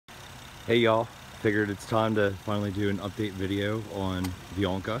Hey y'all, figured it's time to finally do an update video on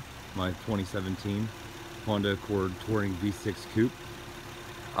Bianca, my 2017 Honda Accord Touring V6 Coupe.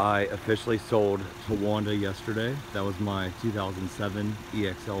 I officially sold to Wanda yesterday. That was my 2007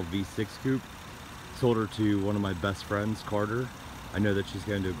 EXL V6 Coupe. Sold her to one of my best friends, Carter. I know that she's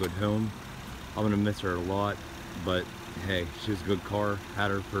going to a good home. I'm gonna miss her a lot, but hey, she was a good car. Had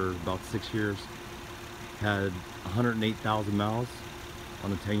her for about 6 years. Had 108,000 miles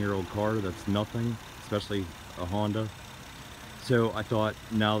on a 10-year-old car. That's nothing, especially a Honda. So I thought,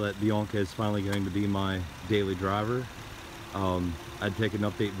 now that Bianca is finally going to be my daily driver, I'd take an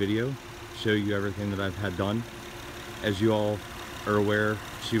update video, show you everything that I've had done. As you all are aware,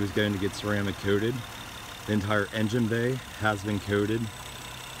 she was going to get ceramic coated. The entire engine bay has been coated,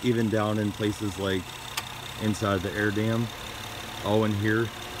 even down in places like inside the air dam. All in here,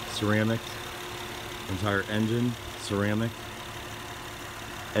 ceramic. Entire engine, ceramic.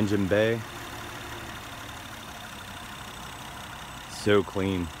 Engine bay, so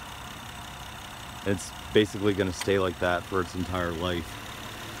clean. It's basically going to stay like that for its entire life.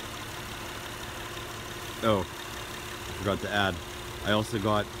 Oh, I forgot to add,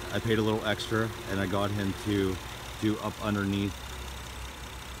 I paid a little extra and I got him to do up underneath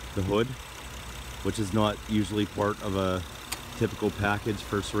the hood, which is not usually part of a typical package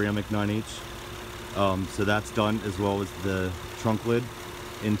for ceramic 9H. So that's done, as well as the trunk lid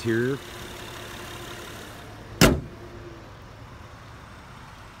interior.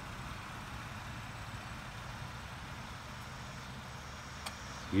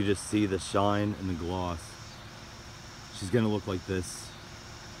 You just see the shine and the gloss. She's gonna look like this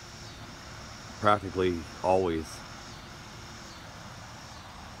practically always.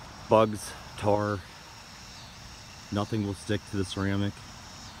 Bugs, tar, nothing will stick to the ceramic.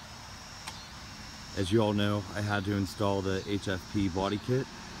 As you all know, I had to install the HFP body kit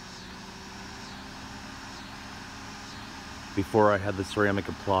before I had the ceramic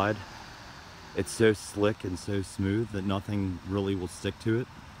applied. It's so slick and so smooth that nothing really will stick to it.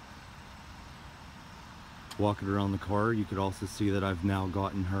 Walking around the car, you could also see that I've now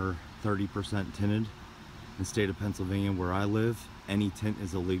gotten her 30% tinted. In the state of Pennsylvania, where I live, any tint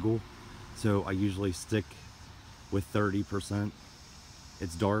is illegal, so I usually stick with 30%.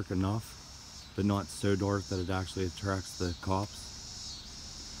 It's dark enough, but not so dark that it actually attracts the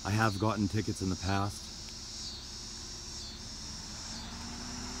cops. I have gotten tickets in the past.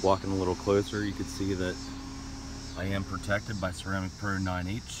 Walking a little closer, you can see that I am protected by Ceramic Pro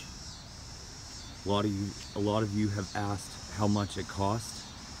 9H. A lot of you have asked how much it costs.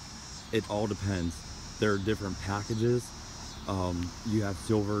 It all depends. There are different packages. You have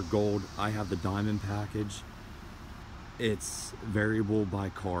silver, gold. I have the diamond package. It's variable by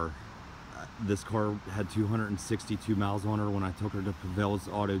car. This car had 262 miles on her when I took her to Pavel's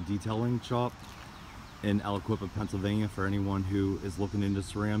Auto Detailing Shop in Coupe, Pennsylvania. For anyone who is looking into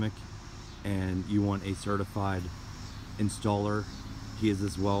ceramic and you want a certified installer, he is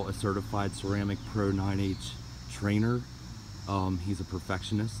as well a certified Ceramic Pro 9H trainer. He's a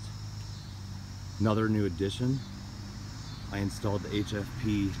perfectionist. Another new addition, I installed the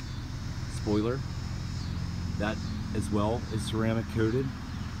HFP spoiler. That as well is ceramic coated,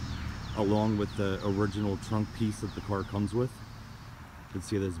 along with the original trunk piece that the car comes with. You can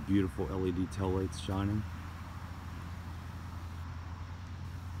see those beautiful LED taillights shining.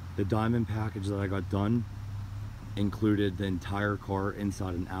 The diamond package that I got done included the entire car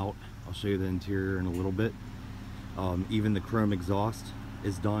inside and out. I'll show you the interior in a little bit. Even the chrome exhaust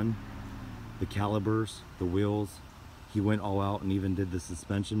is done. The calipers, the wheels. He went all out and even did the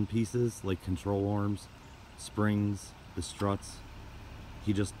suspension pieces like control arms, springs, the struts.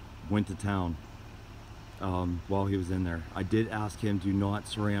 He just went to town while he was in there. I did ask him, do not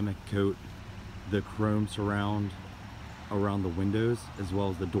ceramic coat the chrome surround around the windows as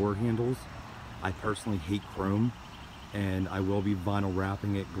well as the door handles. I personally hate chrome, and I will be vinyl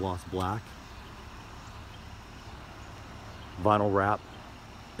wrapping it gloss black. Vinyl wrap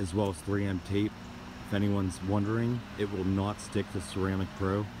as well as 3M tape. If anyone's wondering, it will not stick to Ceramic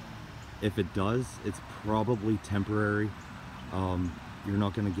Pro. If it does, it's probably temporary. You're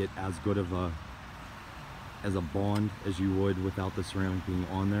not going to get as good of a bond as you would without the ceramic being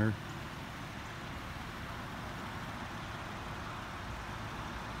on there.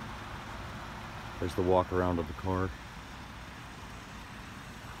 There's the walk around of the car.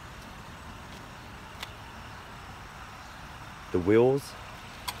 The wheels,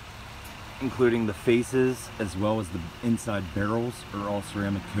 including the faces as well as the inside barrels, are all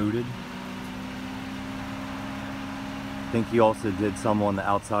ceramic coated. I think he also did some on the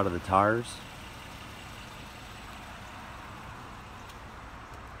outside of the tires.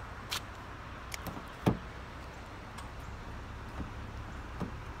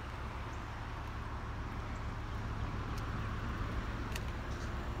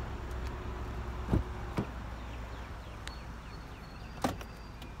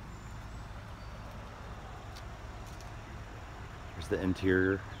 the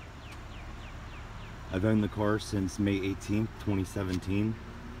interior. I've owned the car since May 18th, 2017,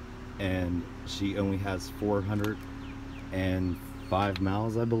 and she only has 405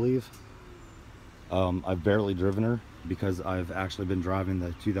 miles, I believe. I've barely driven her because I've actually been driving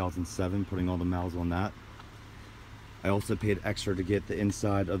the 2007, putting all the miles on that. I also paid extra to get the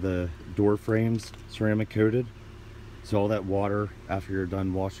inside of the door frames ceramic coated. So all that water, after you're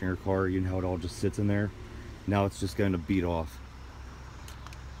done washing your car, you know how it all just sits in there. Now it's just going to beat off.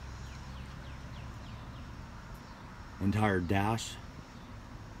 Entire dash.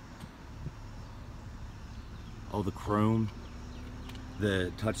 All the chrome,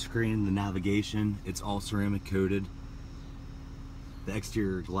 the touchscreen, the navigation, it's all ceramic coated. The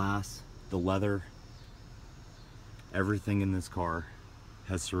exterior glass, the leather, everything in this car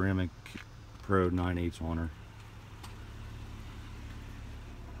has Ceramic Pro 9H on her.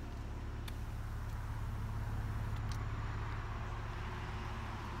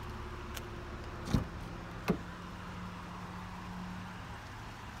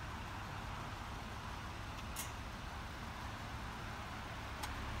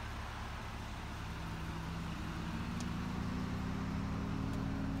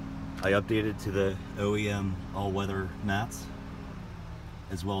 I updated to the OEM all-weather mats,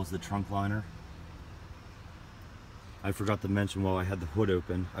 as well as the trunk liner. I forgot to mention while I had the hood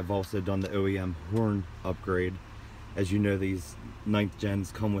open, I've also done the OEM horn upgrade. As you know, these 9th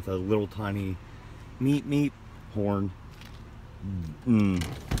gens come with a little tiny meep meep horn.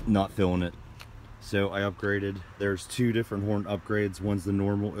 Not feeling it. So I upgraded. There's two different horn upgrades. One's the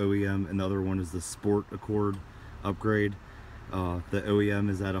normal OEM and the other one is the Sport Accord upgrade. The OEM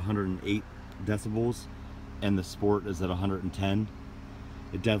is at 108 decibels and the Sport is at 110.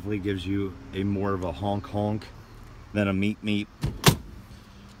 It definitely gives you a more of a honk honk than a meep meep.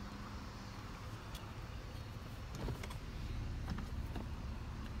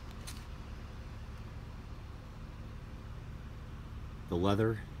 The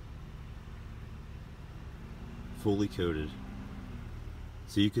leather, fully coated.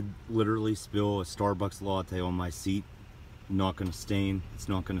 So you could literally spill a Starbucks latte on my seat. Not going to stain, it's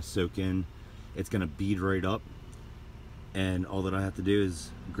not going to soak in, it's going to bead right up, and all that I have to do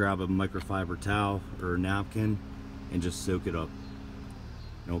is grab a microfiber towel or a napkin and just soak it up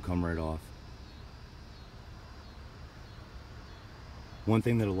and it'll come right off. One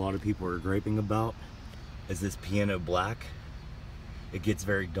thing that a lot of people are griping about is this piano black. It gets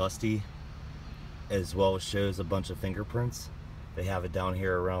very dusty, as well as shows a bunch of fingerprints. They have it down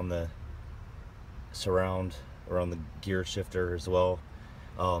here around the surround, around the gear shifter as well.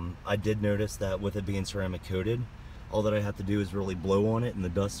 I did notice that with it being ceramic coated, all that I have to do is really blow on it and the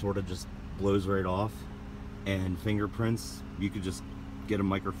dust sort of just blows right off. And fingerprints, you could just get a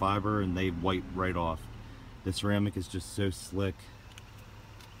microfiber and they wipe right off. The ceramic is just so slick.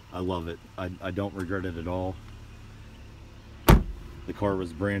 I love it. I don't regret it at all. The car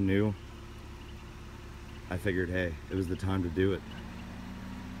was brand new. I figured, hey, it was the time to do it.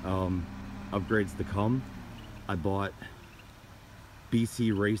 Upgrades to come. I bought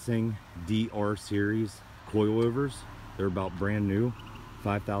BC Racing DR Series coilovers. They're about brand new.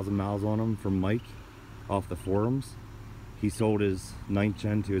 5,000 miles on them from Mike off the forums. He sold his 9th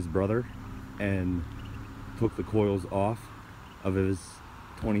gen to his brother and took the coils off of his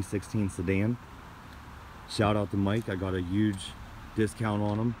 2016 sedan. Shout out to Mike. I got a huge discount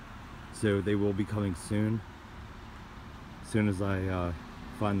on them. So they will be coming soon. As soon as I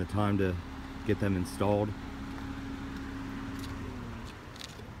find the time to get them installed.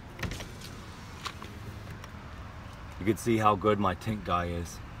 You can see how good my tint guy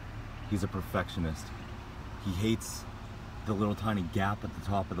is. He's a perfectionist. He hates the little tiny gap at the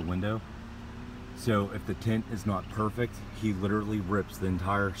top of the window. So if the tint is not perfect, he literally rips the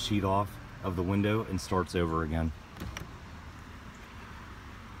entire sheet off of the window and starts over again.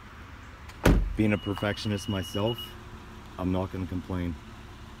 Being a perfectionist myself, I'm not going to complain,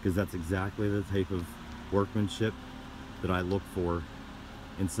 because that's exactly the type of workmanship that I look for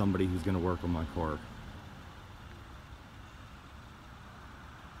in somebody who's going to work on my car.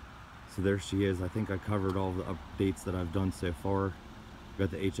 So there she is. I think I covered all the updates that I've done so far.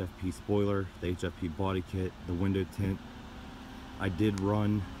 Got the HFP spoiler, the HFP body kit, the window tint. I did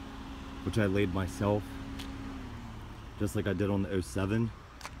run, which I laid myself, just like I did on the 07,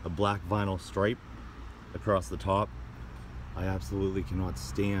 a black vinyl stripe across the top. I absolutely cannot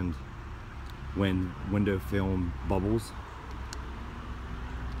stand when window film bubbles,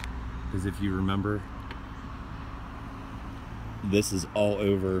 because if you remember, this is all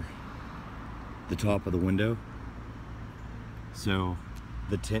over the top of the window, so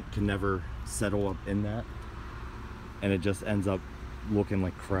the tint can never settle up in that, and it just ends up looking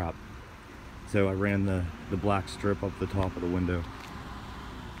like crap. So I ran the black strip up the top of the window.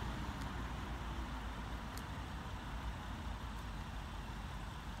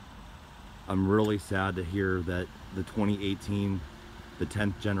 I'm really sad to hear that the 2018, the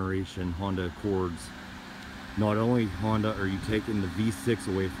 10th generation Honda Accords, not only Honda are you taking the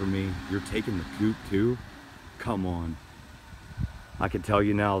V6 away from me, you're taking the Coupe too? Come on. I can tell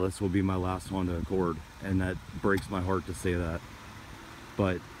you now this will be my last Honda Accord, and that breaks my heart to say that.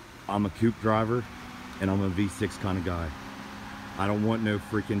 But I'm a Coupe driver, and I'm a V6 kind of guy. I don't want no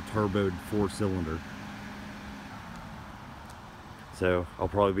freaking turboed 4-cylinder. So I'll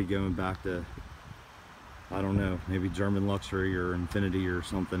probably be going back to, I don't know, maybe German Luxury or Infinity or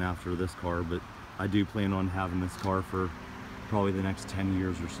something after this car, but I do plan on having this car for probably the next 10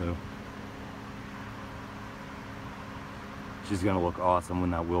 years or so. She's gonna look awesome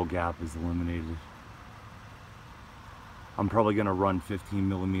when that wheel gap is eliminated. I'm probably gonna run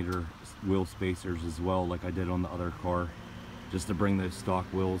 15mm wheel spacers as well, like I did on the other car, just to bring those stock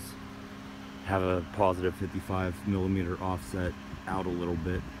wheels, have a positive 55mm offset out a little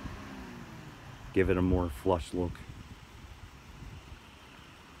bit, give it a more flush look.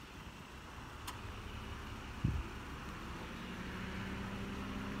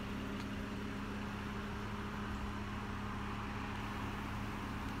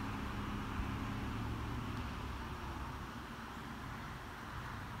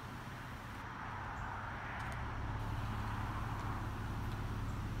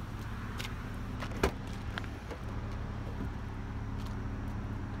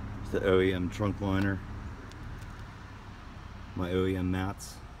 The OEM trunk liner, my OEM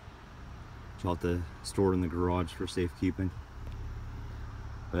mats, which I'll have to store in the garage for safekeeping.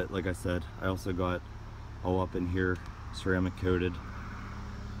 But like I said, I also got all up in here ceramic coated,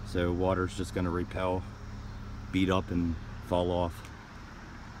 so water's just going to repel, beat up, and fall off.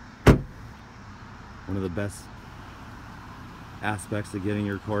 One of the best aspects of getting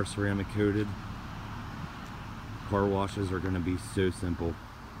your car ceramic coated, car washes are going to be so simple.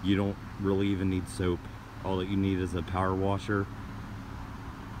 You don't really even need soap. All that you need is a power washer.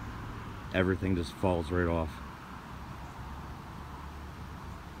 Everything just falls right off.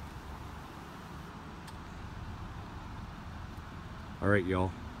 Alright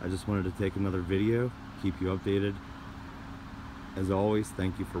y'all, I just wanted to take another video, keep you updated. As always,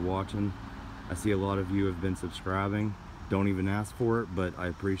 thank you for watching. I see a lot of you have been subscribing. Don't even ask for it, but I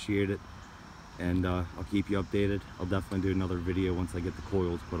appreciate it. And I'll keep you updated. I'll definitely do another video once I get the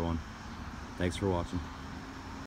coils put on. Thanks for watching.